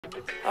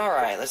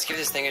Alright, let's give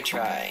this thing a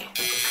try.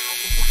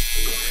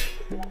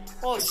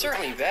 Well, it's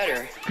certainly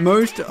better.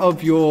 Most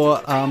of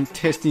your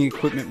testing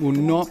equipment will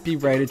not be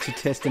rated to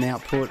test an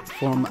output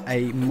from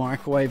a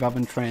microwave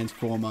oven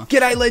transformer.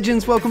 G'day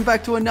legends, welcome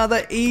back to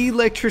another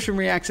Electrician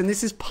Reacts, and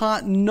this is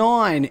part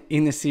 9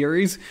 in the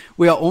series.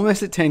 We are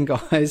almost at 10,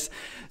 guys.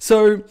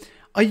 So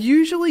I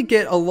usually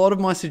get a lot of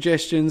my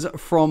suggestions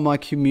from my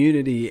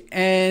community,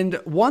 and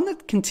one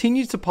that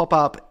continues to pop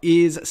up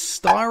is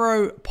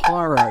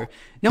Styropyro.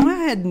 Now, I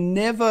had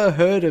never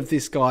heard of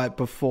this guy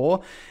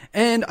before,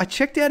 and I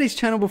checked out his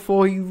channel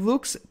before. He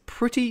looks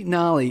pretty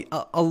gnarly.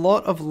 A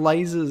lot of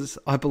lasers,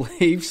 I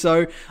believe,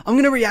 so I'm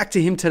going to react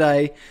to him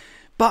today.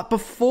 But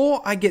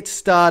before I get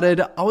started,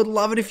 I would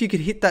love it if you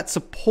could hit that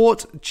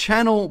support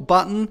channel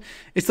button.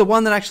 It's the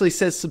one that actually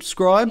says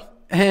subscribe.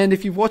 And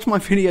if you've watched my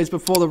videos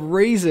before, the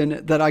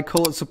reason that I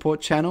call it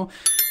support channel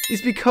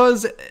is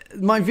because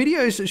my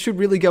videos should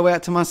really go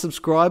out to my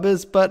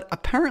subscribers, but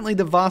apparently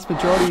the vast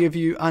majority of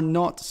you are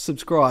not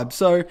subscribed.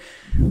 So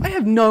I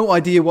have no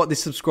idea what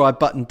this subscribe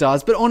button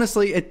does, but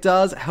honestly, it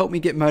does help me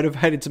get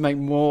motivated to make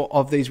more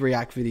of these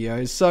react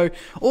videos. So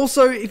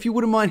also, if you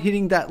wouldn't mind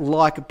hitting that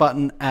like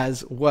button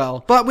as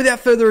well. But without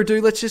further ado,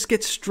 let's just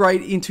get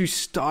straight into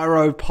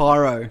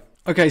Styropyro.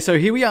 Okay, so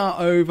here we are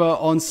over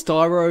on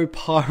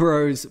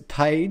Styropyro's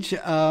page.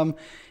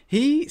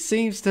 He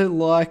seems to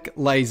like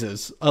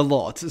lasers a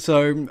lot.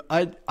 So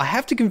I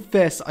have to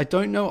confess, I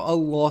don't know a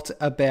lot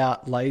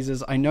about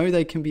lasers. I know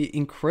they can be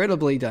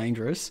incredibly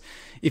dangerous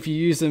if you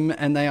use them,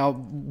 and they are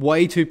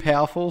way too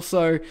powerful.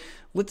 So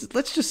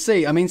let's just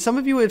see. I mean, some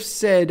of you have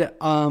said,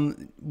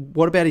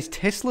 what about his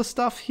Tesla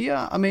stuff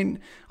here? I mean,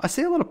 I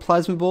see a lot of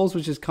plasma balls,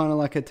 which is kind of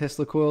like a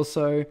Tesla coil.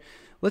 So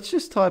let's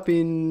just type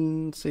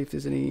in, see if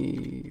there's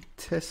any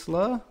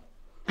Tesla.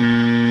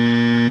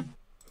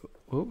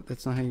 Oh,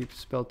 that's not how you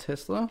spell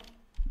Tesla.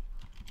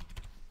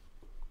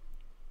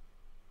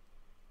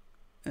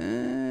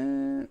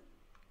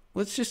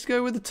 Let's just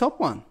go with the top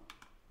one.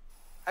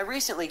 I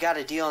recently got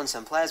a deal on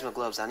some plasma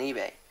globes on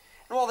eBay.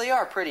 And while they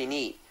are pretty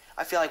neat,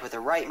 I feel like with the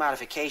right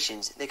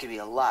modifications, they could be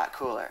a lot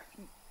cooler.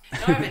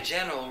 Now, I have a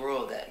general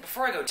rule that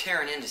before I go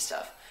tearing into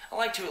stuff, I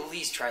like to at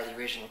least try the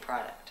original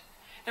product.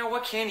 Now,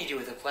 what can you do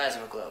with a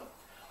plasma globe?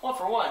 Well,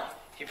 for one,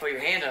 if you put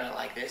your hand on it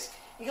like this,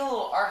 you get a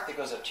little arc that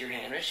goes up to your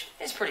hand, which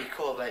is pretty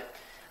cool, but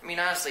I mean,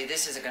 honestly,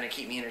 this isn't going to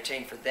keep me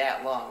entertained for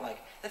that long. Like,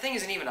 the thing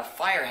isn't even a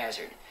fire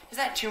hazard. Is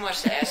that too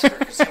much to ask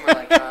for consumer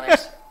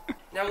electronics?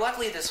 Now,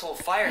 luckily, this whole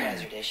fire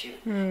hazard issue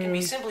can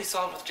be simply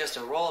solved with just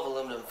a roll of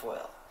aluminum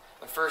foil.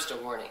 But first, a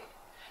warning.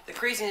 The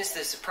craziness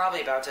that's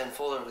probably about to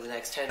unfold over the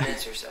next 10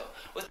 minutes or so.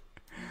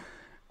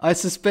 I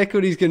suspect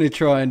what he's going to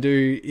try and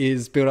do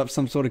is build up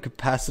some sort of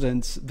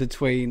capacitance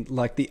between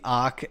like the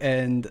arc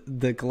and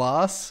the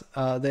glass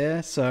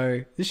there.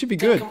 So this should be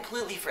good.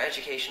 Completely for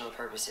educational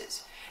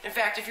purposes. In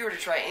fact, if you were to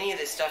try any of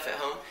this stuff at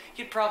home,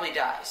 you'd probably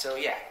die. So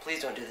yeah,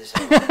 please don't do this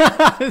at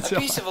home. A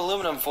piece of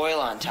aluminum foil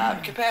on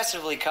top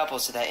capacitively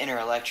couples to that inner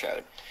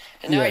electrode.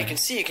 And now you can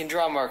see it can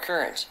draw more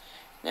current.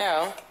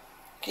 Now, you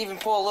can even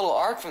pull a little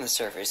arc from the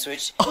surface,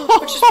 which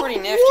is pretty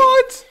nifty.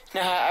 What?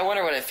 Now, I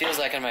wonder what it feels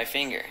like on my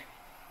finger.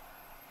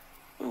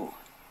 Ooh,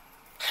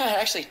 it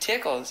actually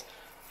tickles.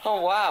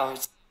 Oh, wow.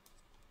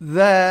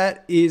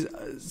 That is,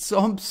 so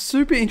I'm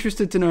super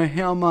interested to know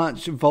how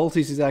much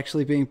voltage is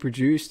actually being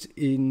produced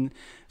in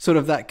sort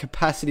of that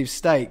capacitive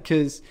state,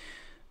 because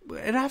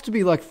it'd have to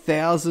be like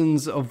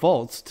thousands of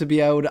volts to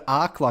be able to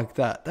arc like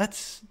that.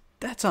 That's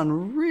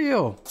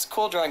unreal. It's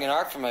cool drawing an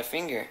arc from my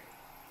finger.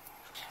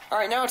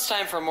 Alright, now it's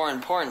time for a more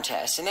important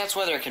test, and that's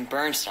whether it can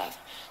burn stuff.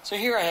 So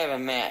here I have a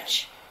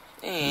match.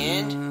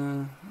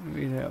 And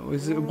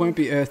it won't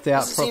be earthed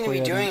out doesn't properly.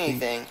 seem to be doing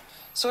anything.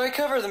 So I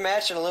cover the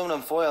match in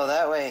aluminum foil.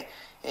 That way,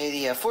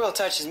 the foil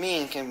touches me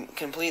and can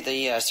complete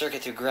the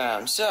circuit through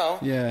ground. So,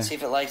 see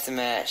if it lights the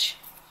match.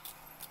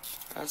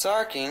 Now it's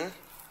arcing.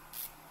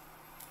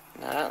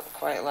 Not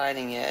quite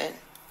lighting yet.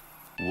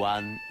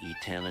 One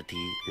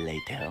eternity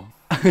later.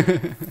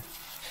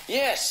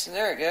 Yes,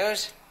 there it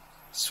goes.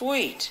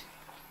 Sweet.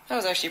 That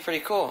was actually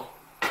pretty cool.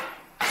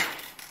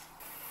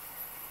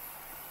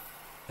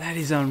 That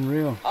is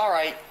unreal.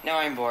 Alright, now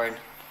I'm bored.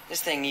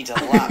 This thing needs a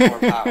lot more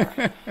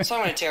power. So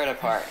I'm going to tear it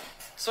apart.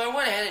 So I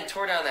went ahead and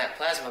tore down that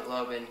plasma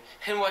globe,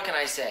 and what can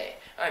I say?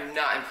 I'm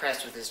not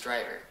impressed with this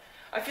driver.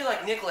 I feel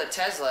like Nikola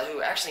Tesla,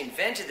 who actually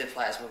invented the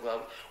plasma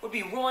globe, would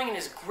be rolling in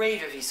his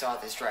grave if he saw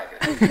this driver.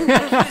 Like, he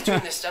was doing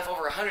this stuff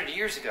over 100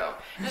 years ago,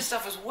 and this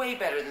stuff was way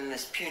better than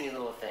this puny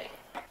little thing.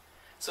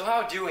 So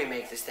how do we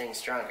make this thing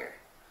stronger?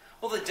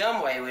 Well, the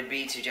dumb way would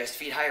be to just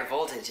feed higher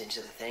voltage into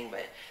the thing,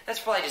 but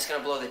that's probably just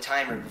going to blow the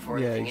timer before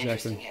anything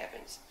interesting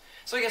happens.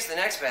 So I guess the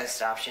next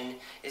best option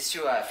is to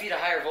feed a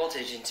higher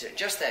voltage into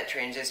just that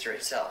transistor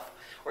itself.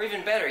 Or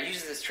even better,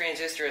 use this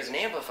transistor as an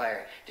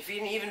amplifier to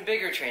feed an even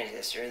bigger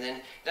transistor and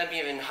then dump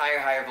even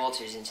higher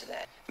voltage into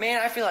that.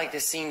 Man, I feel like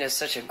this scene does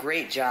such a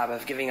great job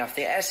of giving off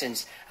the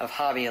essence of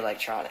hobby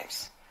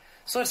electronics.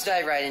 So let's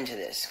dive right into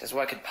this, because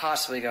what could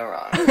possibly go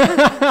wrong?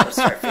 Let's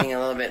start feeding a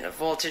little bit of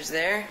voltage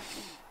there.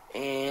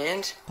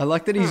 And I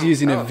like that he's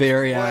using a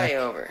variac. Way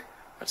over.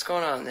 What's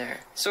going on there?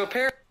 So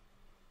apparently...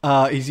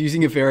 He's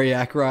using a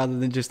variac rather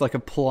than just like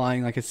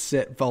applying like a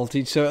set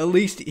voltage. So at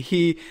least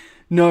he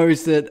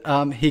knows that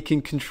he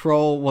can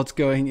control what's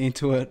going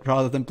into it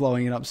rather than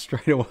blowing it up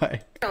straight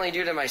away. Apparently,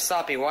 due to my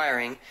sloppy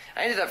wiring,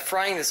 I ended up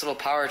frying this little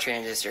power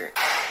transistor.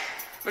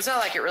 But it's not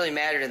like it really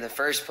mattered in the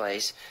first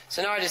place.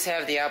 So now I just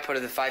have the output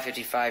of the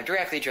 555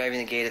 directly driving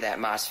the gate of that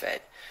MOSFET.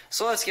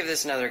 So let's give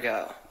this another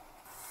go.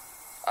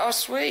 Oh,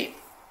 sweet.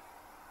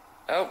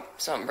 Oh,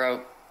 something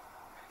broke.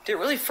 Did it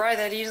really fry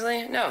that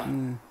easily?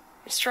 No.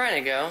 It's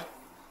trying to go.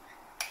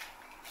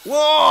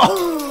 Whoa!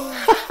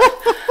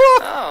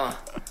 Oh,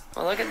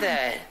 well, look at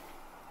that.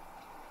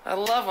 I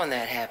love when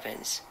that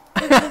happens.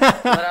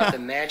 Let out the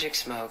magic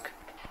smoke.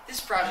 This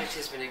project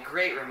has been a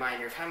great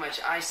reminder of how much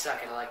I suck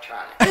at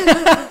electronics.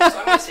 So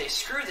I'm going to say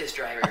screw this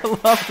driver. I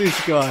love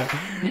this guy.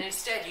 And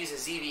instead use a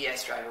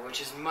ZVS driver,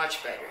 which is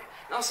much better.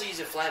 And also use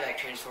a flyback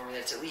transformer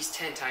that's at least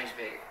 10 times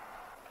bigger.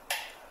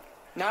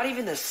 Not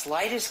even the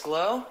slightest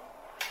glow?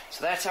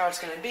 So that's how it's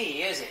going to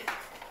be, is it?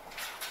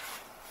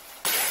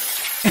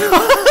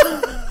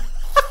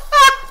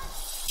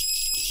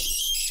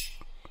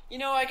 You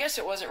know, I guess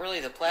it wasn't really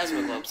the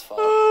plasma globe's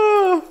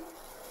fault.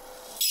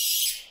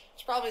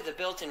 It's probably the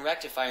built-in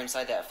rectifier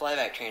inside that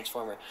flyback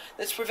transformer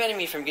that's preventing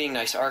me from getting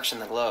nice arcs in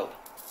the globe.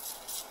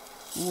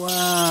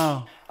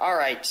 Wow.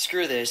 Alright,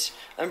 screw this.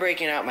 I'm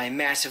breaking out my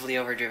massively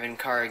overdriven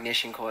car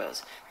ignition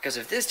coils. Because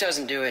if this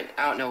doesn't do it,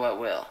 I don't know what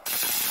will.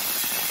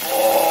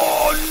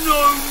 Oh,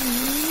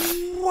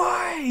 no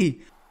way!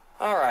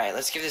 Alright,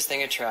 let's give this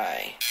thing a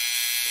try.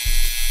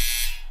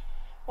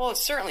 Well,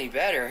 it's certainly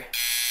better.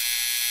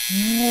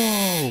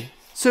 Whoa.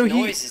 So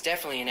Noise is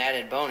definitely an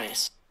added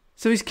bonus.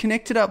 So he's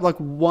connected up like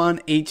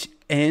one each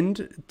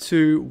end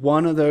to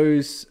one of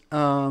those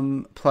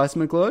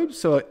plasma globes,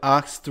 so it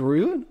arcs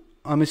through it.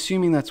 I'm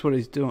assuming that's what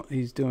he's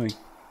doing.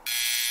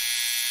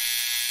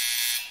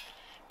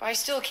 But I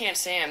still can't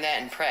say I'm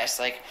that impressed.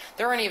 Like,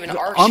 there aren't even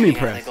arcs shooting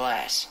out of the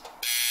glass.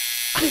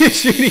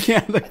 Shooting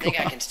out of the glass. I think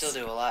I can still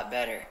do a lot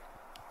better.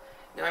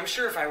 Now, I'm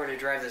sure if I were to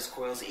drive those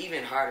coils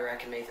even harder, I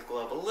can make the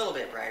globe a little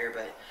bit brighter,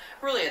 but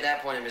really at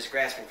that point I'm just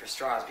grasping for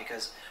straws,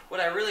 because what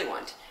I really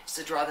want is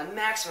to draw the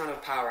max amount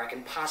of power I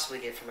can possibly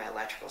get from my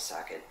electrical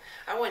socket.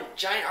 I want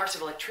giant arcs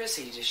of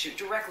electricity to shoot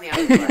directly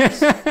out of the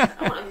glass.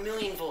 I want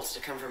 1,000,000 volts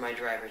to come from my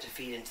driver to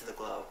feed into the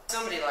globe.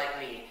 Somebody like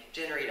me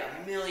generate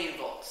 1,000,000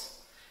 volts.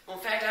 Well,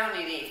 in fact, I don't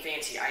need any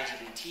fancy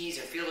IGBTs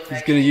or field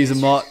effects. He's going to use a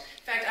MOT.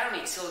 In fact, I don't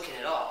need silicon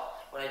at all.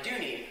 What I do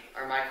need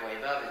are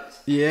microwave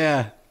ovens.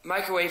 Yeah.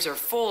 Microwaves are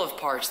full of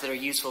parts that are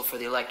useful for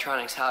the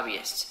electronics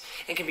hobbyists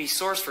and can be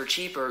sourced for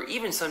cheap or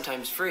even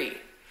sometimes free.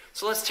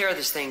 So let's tear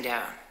this thing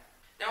down.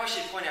 Now I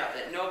should point out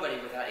that nobody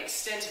without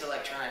extensive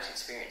electronics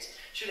experience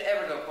should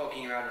ever go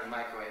poking around in a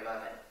microwave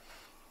oven.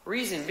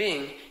 Reason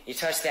being, you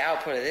touch the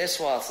output of this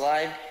while it's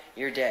live,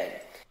 you're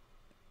dead.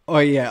 Oh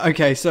yeah,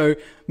 okay, so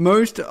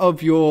most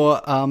of your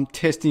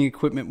testing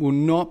equipment will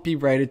not be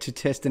rated to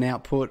test an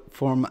output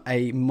from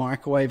a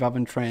microwave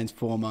oven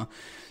transformer.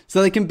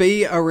 So they can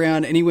be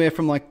around anywhere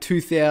from like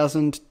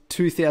 2,000 to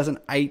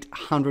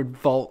 2,800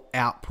 volt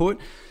output.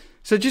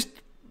 So just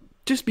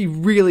be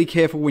really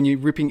careful when you're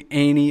ripping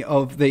any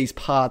of these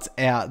parts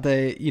out.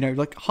 They, you know,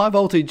 like high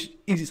voltage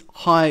is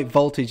high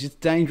voltage. It's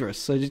dangerous.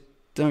 So just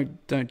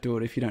don't do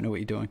it if you don't know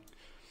what you're doing.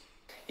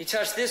 You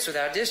touch this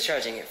without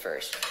discharging it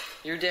first.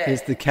 You're dead.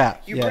 Here's the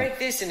cap. You break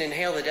this and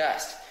inhale the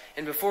dust.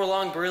 And before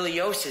long,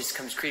 borreliosis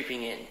comes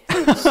creeping in,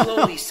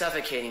 slowly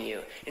suffocating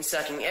you and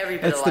sucking every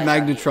bit of life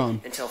out of you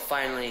until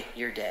finally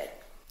you're dead.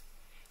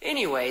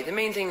 Anyway, the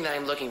main thing that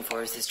I'm looking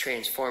for is this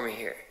transformer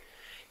here.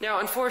 Now,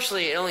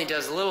 unfortunately, it only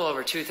does a little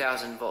over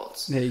 2,000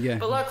 volts. There you go.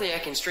 But luckily, I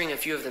can string a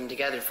few of them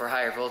together for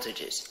higher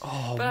voltages.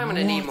 Oh, but I'm going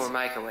to need more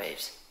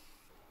microwaves.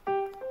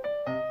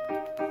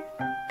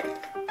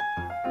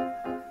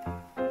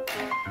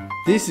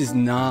 This is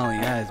gnarly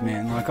as,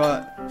 man. Like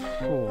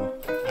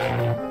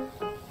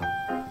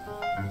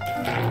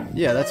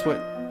yeah, that's what...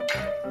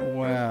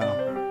 Wow.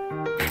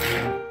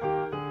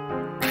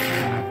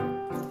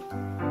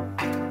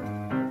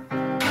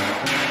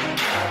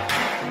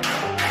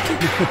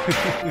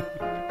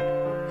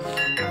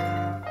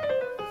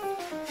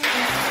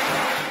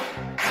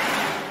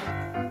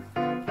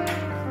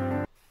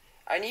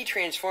 I need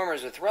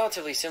transformers with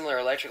relatively similar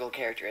electrical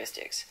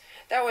characteristics.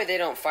 That way they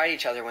don't fight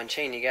each other when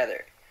chained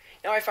together.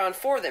 Now I found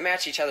 4 that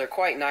match each other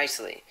quite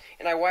nicely,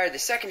 and I wired the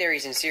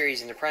secondaries in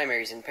series and the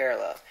primaries in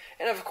parallel,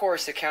 and of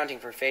course accounting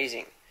for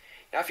phasing.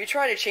 Now if you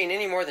try to chain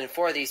any more than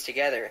 4 of these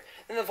together,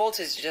 then the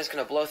voltage is just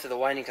going to blow through the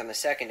windings on the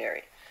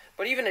secondary.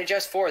 But even at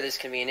just 4, this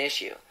can be an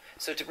issue.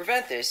 So to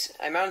prevent this,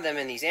 I mounted them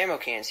in these ammo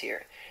cans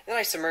here, then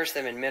I submerged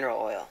them in mineral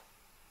oil.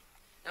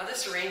 Now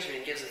this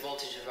arrangement gives a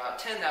voltage of about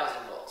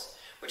 10,000 volts,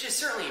 which is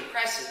certainly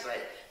impressive, but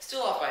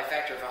still off by a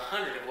factor of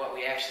 100 of what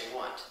we actually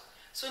want.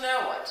 So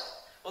now what?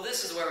 Well,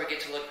 this is where we get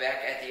to look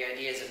back at the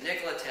ideas of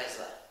Nikola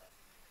Tesla.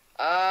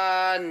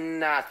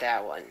 Not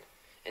that one.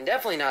 And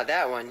definitely not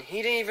that one.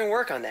 He didn't even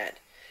work on that.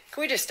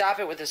 Can we just stop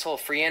it with this whole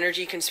free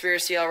energy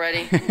conspiracy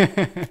already?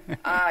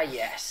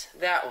 Yes,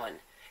 that one.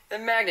 The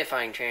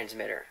magnifying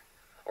transmitter.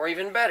 Or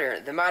even better,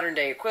 the modern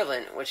day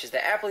equivalent, which is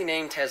the aptly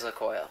named Tesla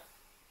coil.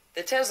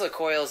 The Tesla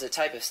coil is a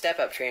type of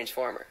step-up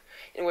transformer,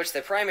 in which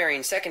the primary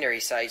and secondary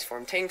sides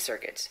form tank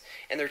circuits,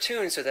 and they're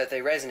tuned so that they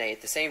resonate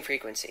at the same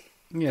frequency.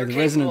 Yeah, They're the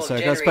capable resonance of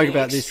circuit. I spoke generating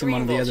about this in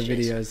one of the other extreme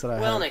videos that I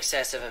well in had.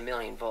 excess of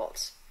 1,000,000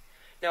 volts.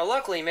 Now,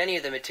 luckily, many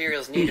of the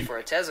materials needed for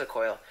a Tesla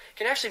coil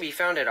can actually be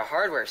found at a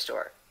hardware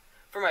store.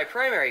 For my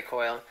primary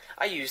coil,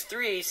 I use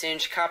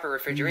 3/8-inch copper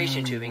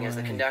refrigeration tubing as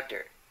the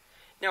conductor.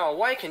 Now, a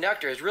white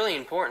conductor is really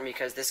important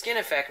because the skin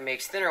effect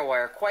makes thinner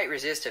wire quite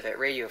resistive at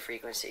radio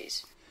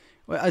frequencies.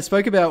 Well, I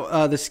spoke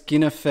about the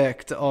skin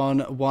effect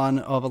on one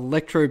of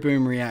Electro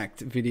Boom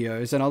React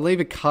videos, and I'll leave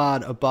a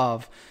card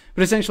above.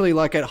 But essentially,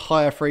 like at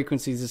higher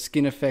frequencies, the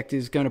skin effect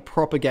is going to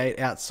propagate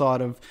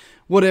outside of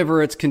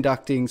whatever it's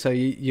conducting. So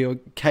your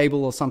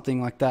cable or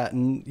something like that,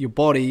 and your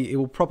body, it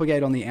will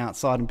propagate on the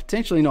outside and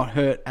potentially not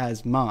hurt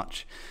as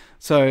much.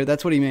 So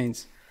that's what he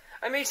means.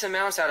 I made some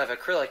mounts out of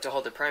acrylic to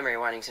hold the primary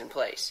windings in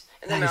place,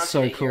 and then That is mounted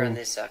so it here cool. on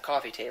this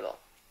coffee table.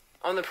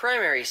 On the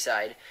primary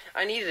side,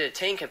 I needed a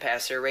tank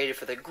capacitor rated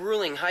for the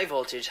grueling high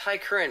voltage, high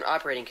current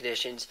operating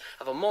conditions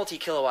of a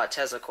multi-kilowatt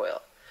Tesla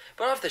coil.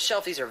 But off the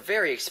shelf, these are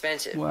very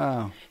expensive.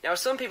 Wow. Now,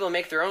 some people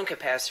make their own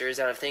capacitors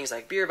out of things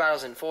like beer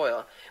bottles and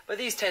foil, but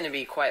these tend to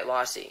be quite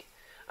lossy.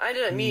 I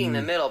ended up meeting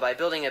the middle by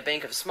building a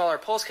bank of smaller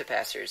pulse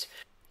capacitors.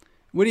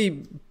 What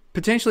he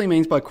potentially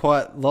means by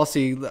quite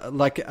lossy,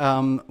 like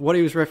what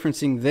he was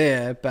referencing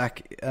there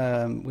back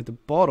with the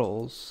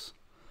bottles.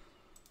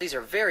 These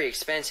are very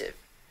expensive.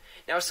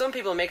 Now, some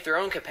people make their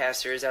own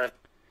capacitors out of...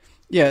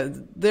 Yeah,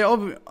 they're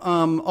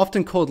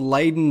often called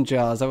Leyden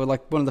jars. They were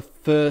like one of the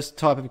first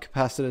type of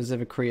capacitors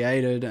ever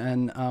created.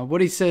 And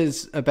what he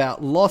says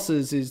about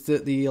losses is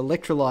that the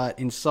electrolyte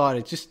inside,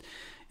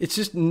 it's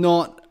just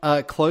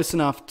not close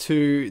enough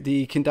to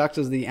the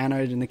conductors, the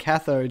anode and the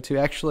cathode, to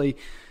actually,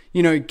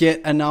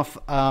 get enough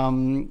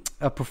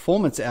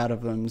performance out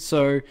of them.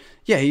 So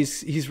yeah,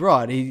 he's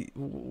right.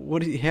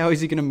 How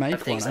is he going to make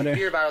things one? like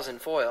beer bottles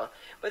and foil,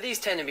 but these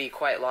tend to be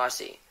quite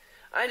lossy.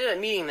 I ended up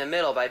meeting the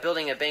middle by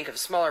building a bank of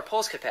smaller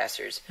pulse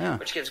capacitors,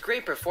 which gives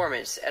great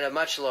performance at a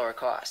much lower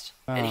cost.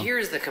 And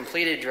here's the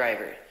completed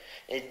driver.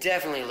 It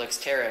definitely looks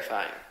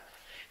terrifying.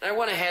 And I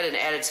went ahead and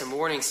added some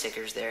warning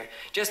stickers there,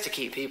 just to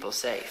keep people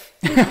safe.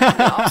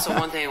 Now, also,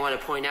 one thing I want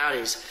to point out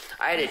is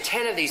I added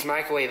 10 of these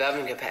microwave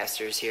oven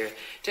capacitors here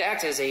to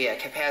act as a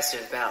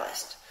capacitive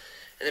ballast.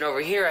 And then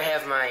over here I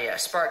have my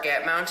spark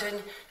gap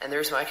mounted, and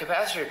there's my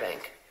capacitor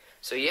bank.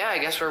 So yeah, I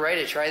guess we're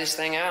ready to try this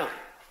thing out.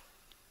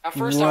 Now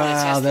first I want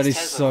to test that this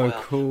is Tesla so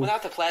coil cool.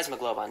 without the plasma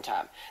globe on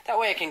top. That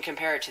way I can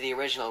compare it to the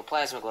original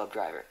plasma globe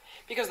driver.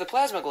 Because the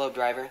plasma globe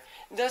driver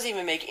doesn't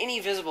even make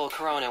any visible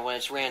corona when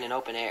it's ran in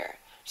open air.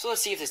 So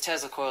let's see if this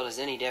Tesla coil is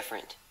any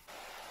different.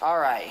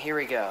 Alright, here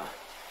we go.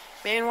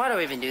 Man, why do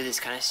I even do this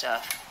kind of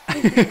stuff?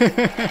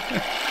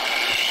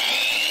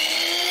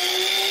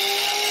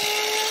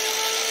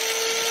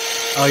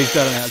 Oh, he's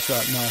done it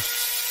outside. No.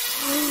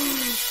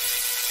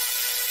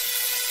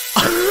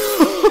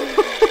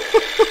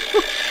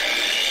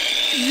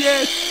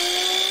 Yes!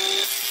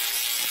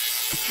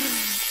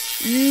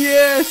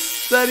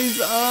 Yes! That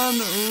is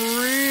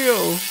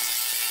unreal!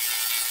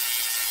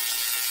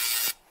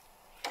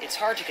 It's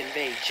hard to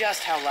convey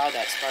just how loud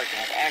that spark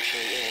gap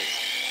actually is.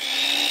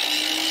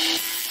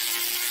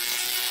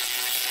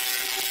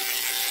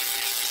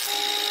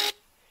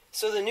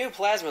 So the new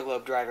plasma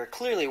globe driver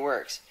clearly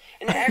works,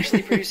 and it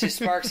actually produces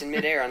sparks in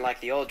midair unlike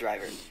the old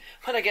driver.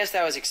 But I guess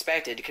that was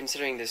expected,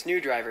 considering this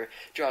new driver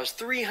draws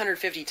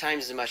 350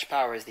 times as much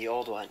power as the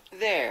old one.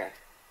 There.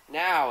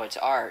 Now it's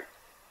art.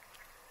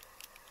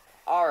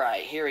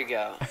 Alright, here we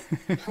go.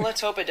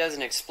 Let's hope it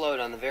doesn't explode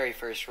on the very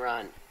first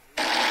run.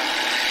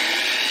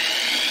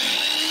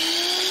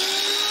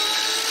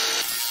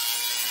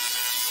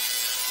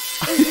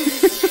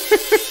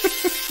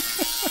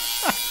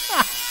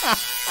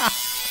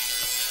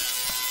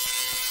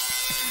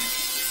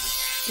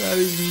 That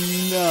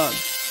is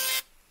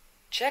nuts.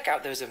 Check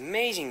out those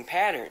amazing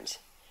patterns.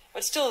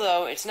 But still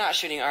though, it's not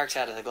shooting arcs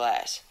out of the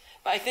glass.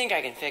 But I think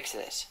I can fix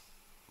this.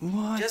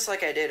 What? Just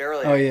like I did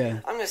earlier, Oh, yeah.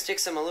 I'm going to stick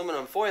some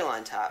aluminum foil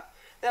on top.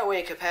 That way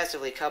it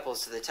capacitively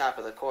couples to the top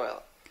of the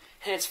coil.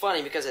 And it's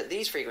funny because at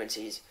these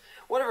frequencies,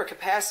 whatever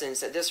capacitance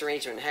that this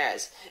arrangement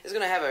has is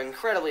going to have an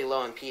incredibly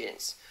low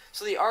impedance.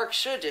 So the arc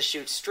should just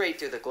shoot straight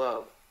through the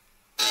globe.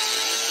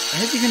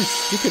 How's he going to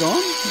stick it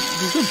on?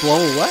 He's going to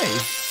blow away.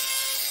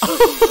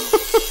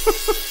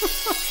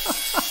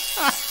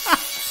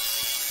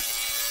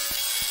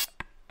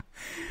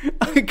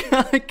 I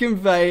can't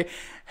convey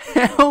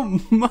how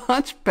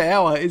much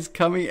power is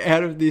coming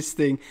out of this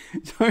thing.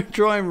 Don't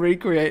try and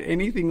recreate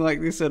anything like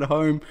this at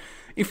home.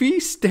 If you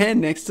stand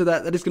next to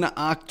that, that is going to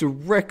arc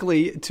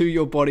directly to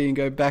your body and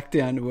go back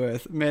down to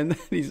earth. Man,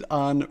 that is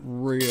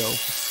unreal.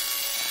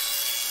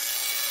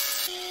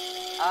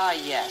 Ah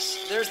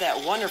yes, there's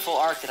that wonderful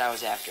arc that I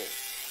was after.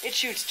 It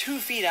shoots 2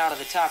 feet out of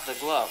the top of the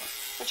globe,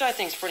 which I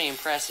think is pretty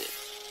impressive.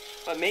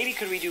 But maybe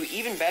could we do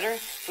even better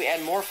if we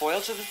add more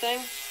foil to the thing?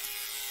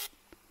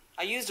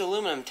 I used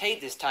aluminum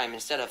tape this time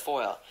instead of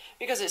foil,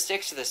 because it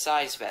sticks to the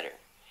sides better.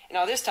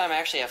 Now this time I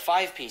actually have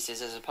 5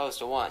 pieces as opposed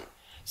to 1.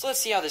 So let's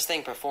see how this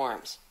thing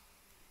performs.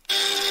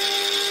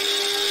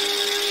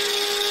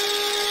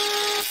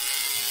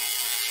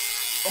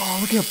 Oh,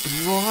 look how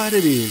bright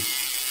it is.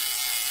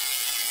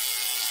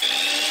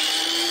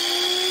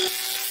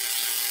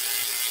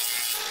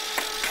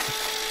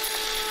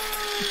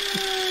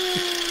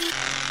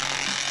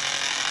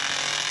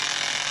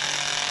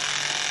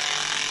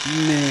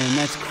 Man,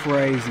 that's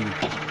crazy.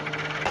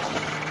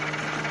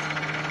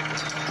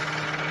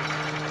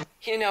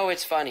 You know,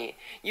 it's funny.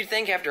 You'd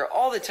think after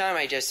all the time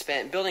I just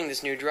spent building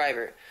this new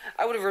driver,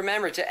 I would have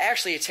remembered to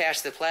actually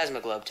attach the plasma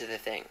globe to the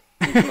thing.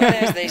 But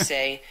as they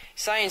say,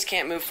 science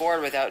can't move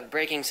forward without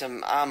breaking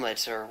some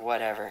omelets or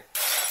whatever.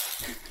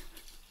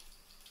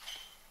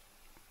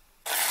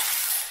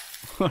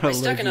 I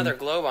stuck another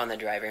globe on the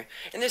driver,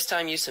 and this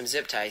time used some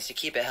zip ties to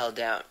keep it held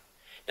down.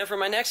 Now for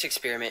my next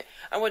experiment,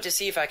 I want to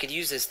see if I could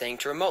use this thing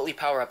to remotely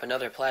power up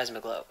another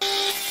plasma globe.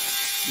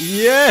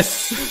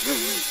 Yes!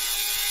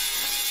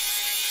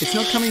 It's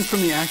not coming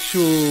from the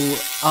actual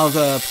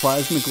other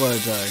plasma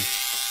globe though.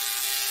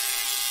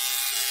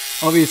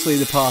 Obviously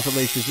the path of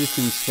least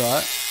resistance,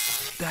 right?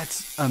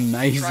 That's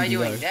amazing. Try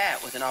doing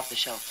that with an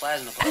off-the-shelf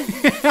plasma globe.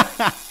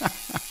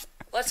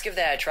 Let's give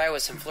that a try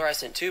with some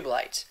fluorescent tube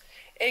lights,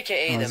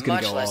 aka the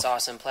much less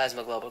awesome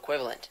plasma globe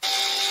equivalent.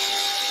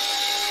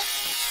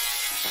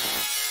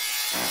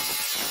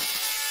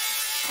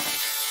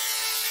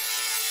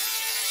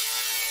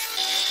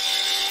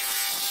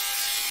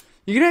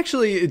 You can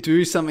actually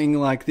do something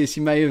like this.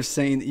 You may have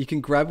seen that you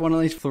can grab one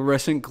of these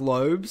fluorescent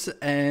globes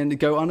and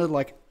go under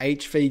like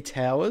HV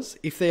towers.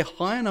 If they're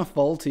high enough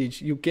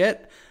voltage, you'll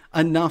get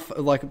enough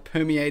like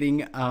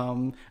permeating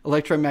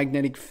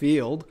electromagnetic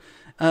field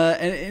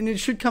and it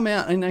should come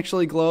out and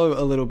actually glow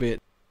a little bit.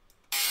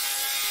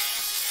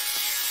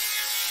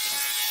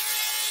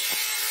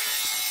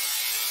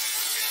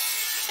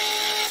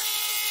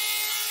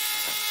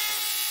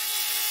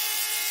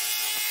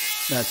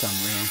 That's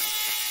unreal.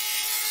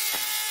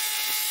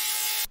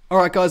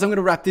 Alright guys, I'm going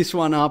to wrap this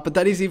one up, but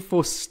that is it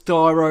for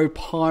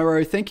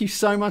Styropyro. Thank you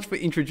so much for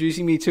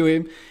introducing me to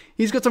him.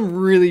 He's got some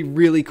really,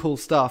 really cool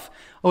stuff.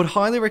 I would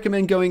highly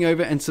recommend going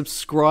over and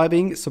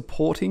subscribing,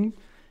 supporting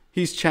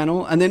his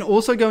channel, and then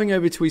also going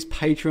over to his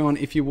Patreon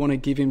if you want to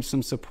give him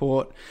some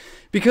support.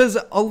 Because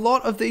a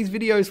lot of these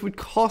videos would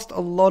cost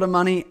a lot of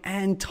money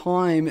and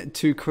time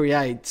to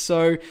create.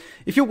 So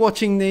if you're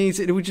watching these,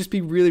 it would just be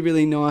really,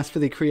 really nice for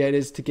the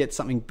creators to get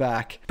something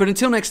back. But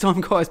until next time,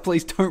 guys,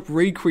 please don't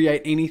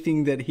recreate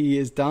anything that he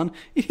has done.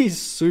 It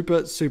is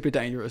super, super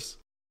dangerous.